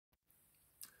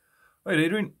Right,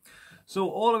 Adrian. So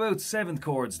all about seventh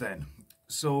chords then.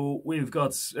 So we've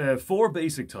got four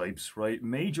basic types, right?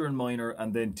 Major and minor,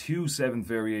 and then two seventh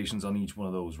variations on each one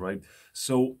of those, right?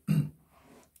 So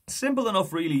simple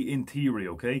enough really in theory,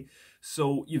 okay?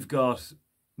 So you've got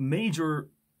major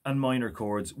and minor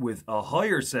chords with a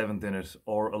higher seventh in it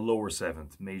or a lower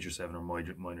seventh, major seven or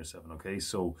minor seven, okay?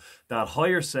 So that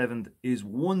higher seventh is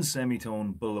one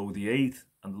semitone below the eighth,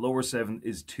 and the lower seventh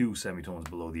is two semitones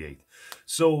below the eighth.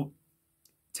 So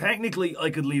technically, I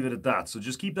could leave it at that, so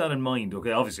just keep that in mind,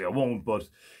 okay? Obviously, I won't, but,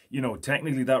 you know,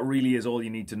 technically that really is all you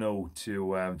need to know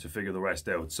to figure the rest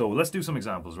out. So let's do some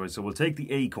examples, right? So we'll take the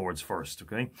A chords first,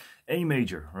 okay? A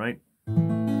major, right?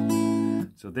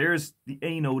 So there's the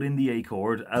A note in the A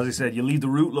chord. As I said, you leave the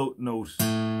root note,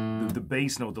 the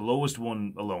bass note, the lowest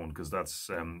one alone, because that's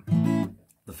the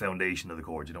foundation of the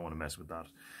chord. You don't want to mess with that.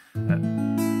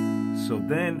 So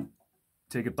then,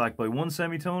 take it back by one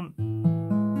semitone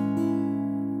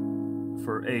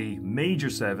for a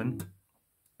major 7,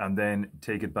 and then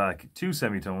take it back 2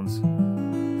 semitones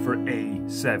for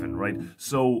A7, right?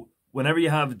 So whenever you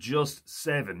have just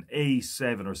 7,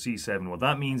 A7 or C7, what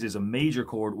that means is a major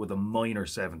chord with a minor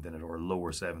 7th in it, or a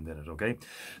lower 7th in it, okay?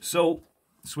 So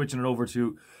switching it over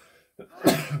to,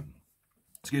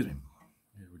 excuse me,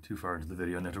 we're too far into the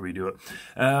video, I need to redo it.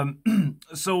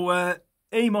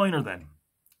 A minor then.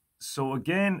 So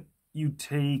again, you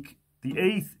take the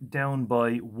 8th down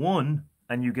by 1,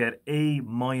 and you get A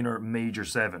minor major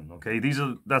 7, okay?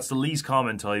 That's the least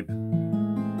common type.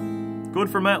 Good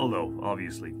for metal though,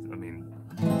 obviously. I mean,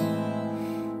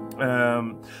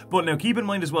 but now keep in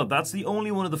mind as well, that's the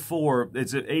only one of the four.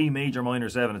 It's an A major minor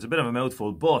 7. It's a bit of a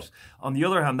mouthful, but on the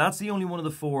other hand, that's the only one of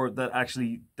the four that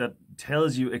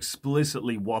tells you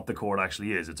explicitly what the chord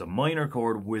actually is. It's a minor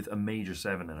chord with a major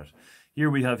 7 in it. Here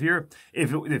we have here,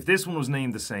 if this one was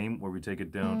named the same, where we take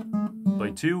it down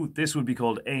by 2, this would be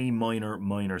called A minor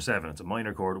minor 7. It's a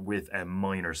minor chord with a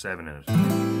minor 7 in it.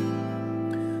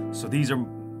 So these are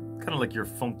kind of like your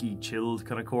funky, chilled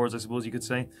kind of chords, I suppose you could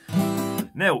say.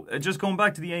 Now, just going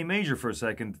back to the A major for a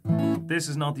second, this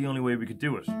is not the only way we could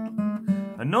do it.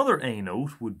 Another A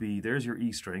note would be, there's your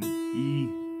E string, E,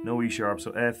 no E sharp,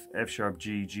 so F, F sharp,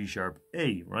 G, G sharp,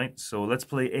 A, right? So let's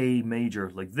play A major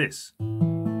like this.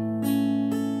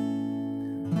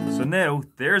 So now,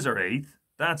 there's our 8th,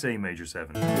 that's A major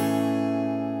 7.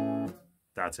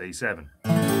 That's A7.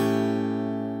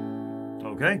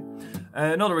 Okay,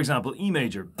 another example, E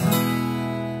major.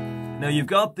 Now you've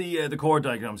got the chord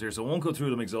diagrams here, so I won't go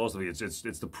through them exhaustively. It's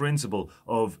the principle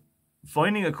of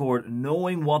finding a chord,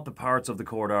 knowing what the parts of the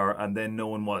chord are, and then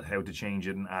knowing how to change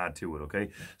it and add to it, okay?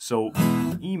 So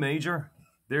E major,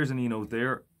 there's an E note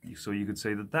there, so you could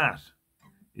say that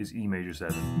is E major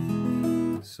 7.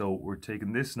 So we're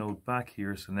taking this note back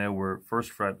here, so now we're first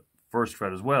fret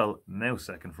as well, now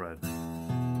second fret.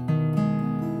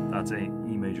 That's a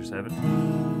E major 7.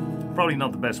 Probably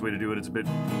not the best way to do it. It's a bit,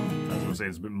 as I was saying,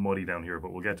 it's a bit muddy down here,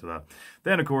 but we'll get to that.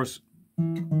 Then, of course,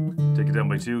 take it down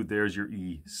by 2. There's your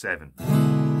E7.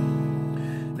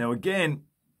 Now, again,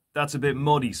 that's a bit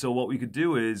muddy. So what we could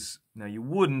do is, now you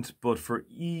wouldn't, but for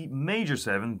E major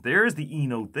 7, there's the E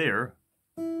note there.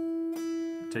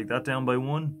 Take that down by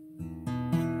 1.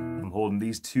 I'm holding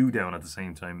these two down at the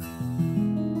same time.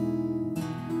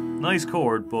 Nice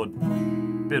chord, but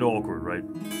a bit awkward, right?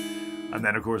 And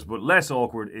then, of course, but less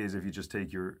awkward is if you just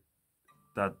take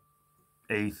that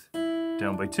 8th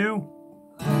down by 2.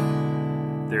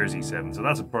 There's E7. So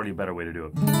that's probably a better way to do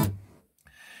it.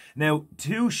 Now,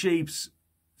 two shapes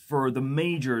for the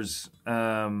majors,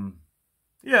 and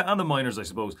the minors, I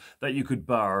suppose, that you could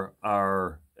bar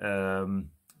are A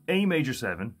major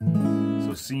 7,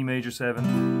 so C major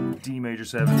 7, D major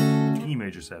 7, E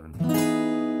major 7.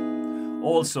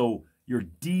 Also, your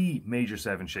D major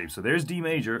 7 shape. So there's D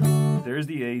major, there's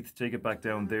the 8th, take it back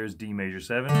down, there's D major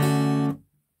 7.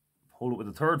 Hold it with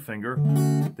the 3rd finger,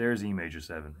 there's E major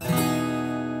 7.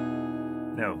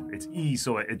 Now, it's E,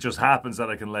 so it just happens that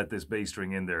I can let this bass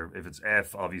string in there. If it's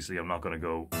F, obviously I'm not going to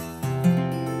go,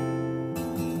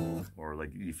 or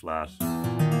like E flat.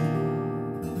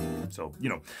 So, you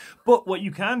know, but what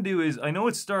you can do is, I know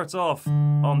it starts off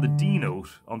on the D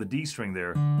note, on the D string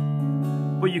there,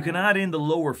 but you can add in the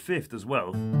lower 5th as well.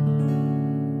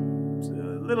 It's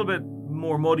a little bit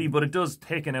more muddy, but it does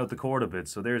thicken out the chord a bit.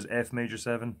 So there's F major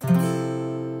 7,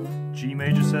 G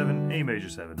major 7, A major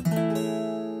 7.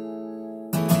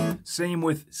 Same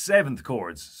with 7th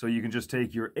chords. So you can just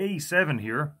take your A7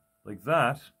 here, like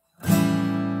that,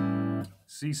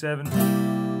 C7,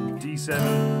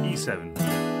 D7, E7.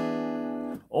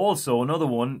 Also, another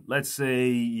one, let's say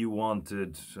you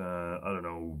wanted, I don't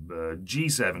know,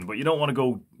 G7, but you don't want to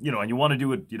go, you know, and you want to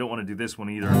do it, you don't want to do this one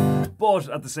either. But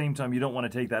at the same time, you don't want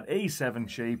to take that A7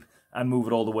 shape and move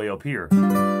it all the way up here.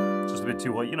 It's just a bit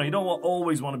too high. You know, you don't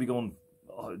always want to be going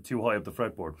too high up the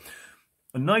fretboard.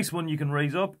 A nice one you can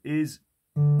raise up is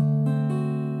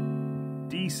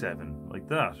D7, like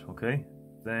that, okay?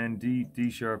 Then D, D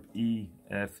sharp, E,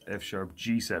 F, F sharp,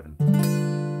 G7.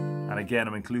 And again,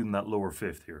 I'm including that lower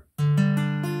fifth here.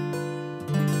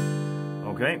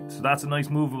 Okay, so that's a nice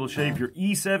movable shape. Your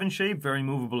E7 shape, very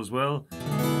movable as well.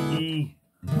 E,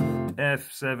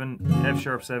 F7, F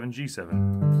sharp 7,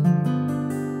 G7.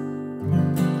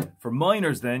 For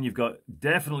minors then, you've got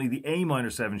definitely the A minor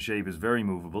 7 shape is very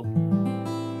movable.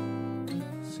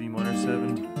 C minor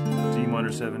 7, D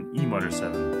minor 7, E minor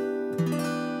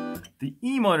 7. The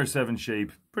E minor 7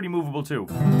 shape, pretty movable too.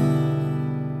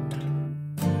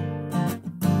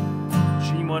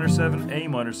 G minor 7, A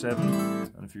minor 7,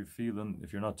 and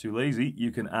if you're not too lazy,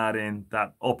 you can add in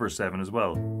that upper 7 as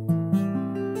well.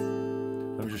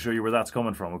 Let me just show you where that's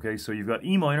coming from, okay? So you've got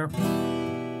E minor,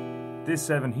 this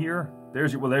 7 here,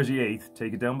 there's your 8th,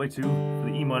 take it down by 2 for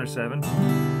the E minor 7.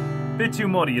 Bit too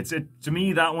muddy, to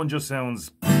me that one just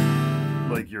sounds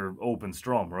like your open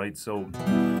strum, right? So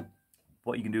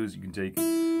what you can do is you can take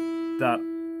that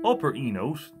upper E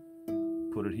note,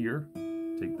 put it here,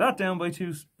 take that down by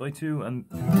two, and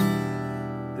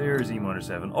there's E minor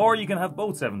 7. Or you can have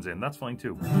both 7s in, that's fine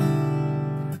too.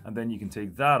 And then you can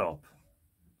take that up.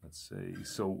 Let's say,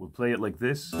 so we'll play it like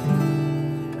this.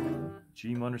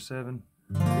 G minor 7.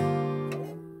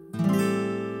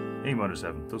 A minor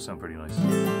 7, those sound pretty nice.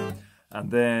 And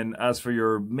then as for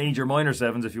your major minor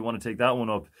 7s, if you want to take that one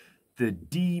up, the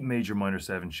D major minor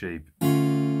 7 shape.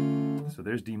 So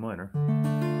there's D minor.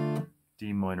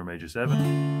 D minor major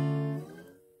 7.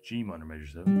 G minor major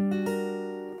 7.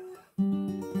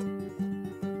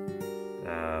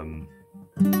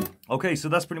 Okay, so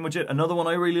that's pretty much it. Another one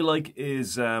I really like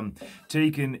is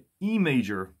taking E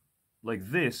major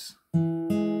like this.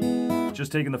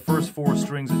 Just taking the first 4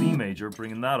 strings of E major,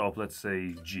 bringing that up, let's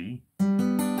say G.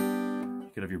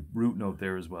 You could have your root note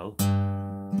there as well.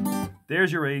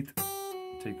 There's your 8th.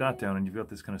 Take that down and you've got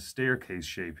this kind of staircase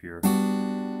shape here.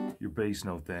 Your bass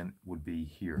note then would be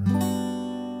here.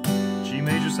 G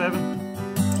major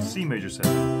 7, C major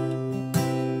 7.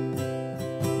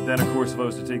 Then of course if I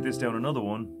was to take this down another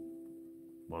one,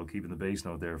 while keeping the bass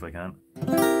note there if I can,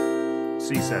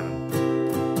 C7.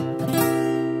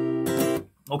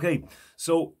 Okay,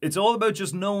 so it's all about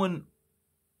just knowing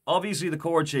obviously the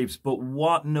chord shapes, but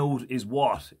what note is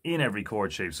what in every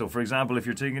chord shape. So for example, if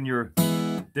you're taking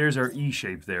there's our E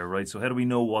shape there, right? So how do we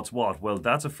know what's what? Well,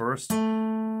 that's a first,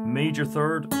 major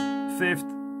 3rd, 5th,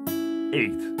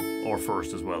 8th, or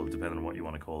 1st as well, depending on what you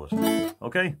want to call it.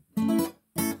 Okay?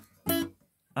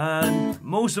 And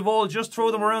most of all, just throw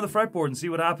them around the fretboard and see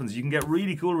what happens. You can get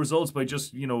really cool results by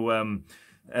just, you know,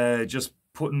 just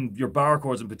putting your bar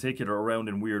chords in particular around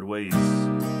in weird ways.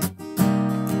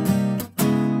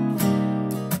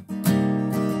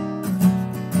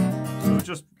 So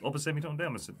just up a semitone,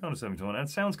 down a semitone, and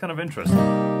it sounds kind of interesting.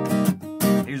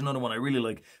 Here's another one I really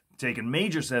like, taking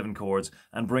major 7 chords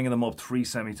and bringing them up 3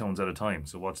 semitones at a time.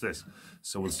 So watch this.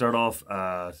 So we'll start off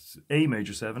at A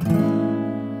major 7,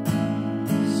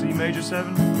 C major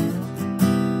 7,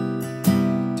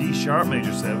 D sharp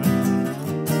major 7,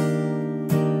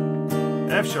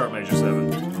 F sharp major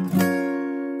 7.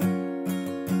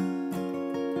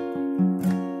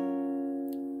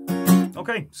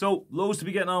 Okay, so loads to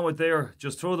be getting on with there.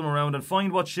 Just throw them around and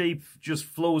find what shape just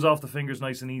flows off the fingers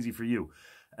nice and easy for you.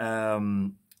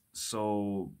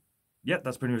 So, yeah,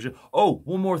 that's pretty much it. Oh,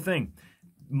 one more thing.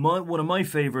 One of my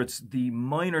favorites, the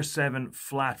minor 7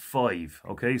 flat 5.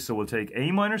 Okay, so we'll take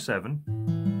A minor 7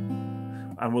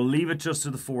 and we'll leave it just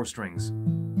to the 4 strings.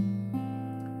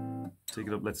 Take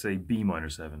it up, let's say B minor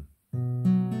 7.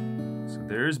 So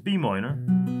there's B minor.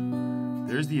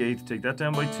 There's the 8th. Take that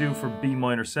down by 2 for B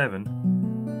minor 7.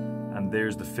 And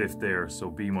there's the 5th there. So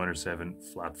B minor 7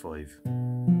 flat 5.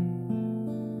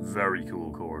 Very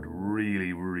cool chord.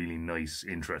 Really, really nice,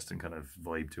 interesting kind of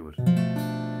vibe to it.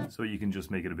 So you can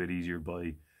just make it a bit easier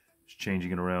by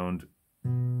changing it around.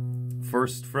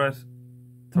 1st fret,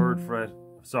 3rd fret,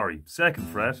 sorry, 2nd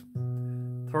fret,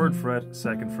 3rd fret,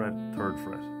 2nd fret, 3rd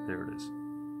fret. There it is.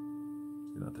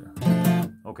 See that there?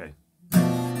 Okay.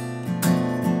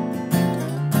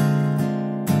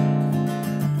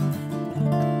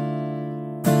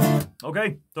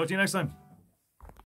 Okay, talk to you next time.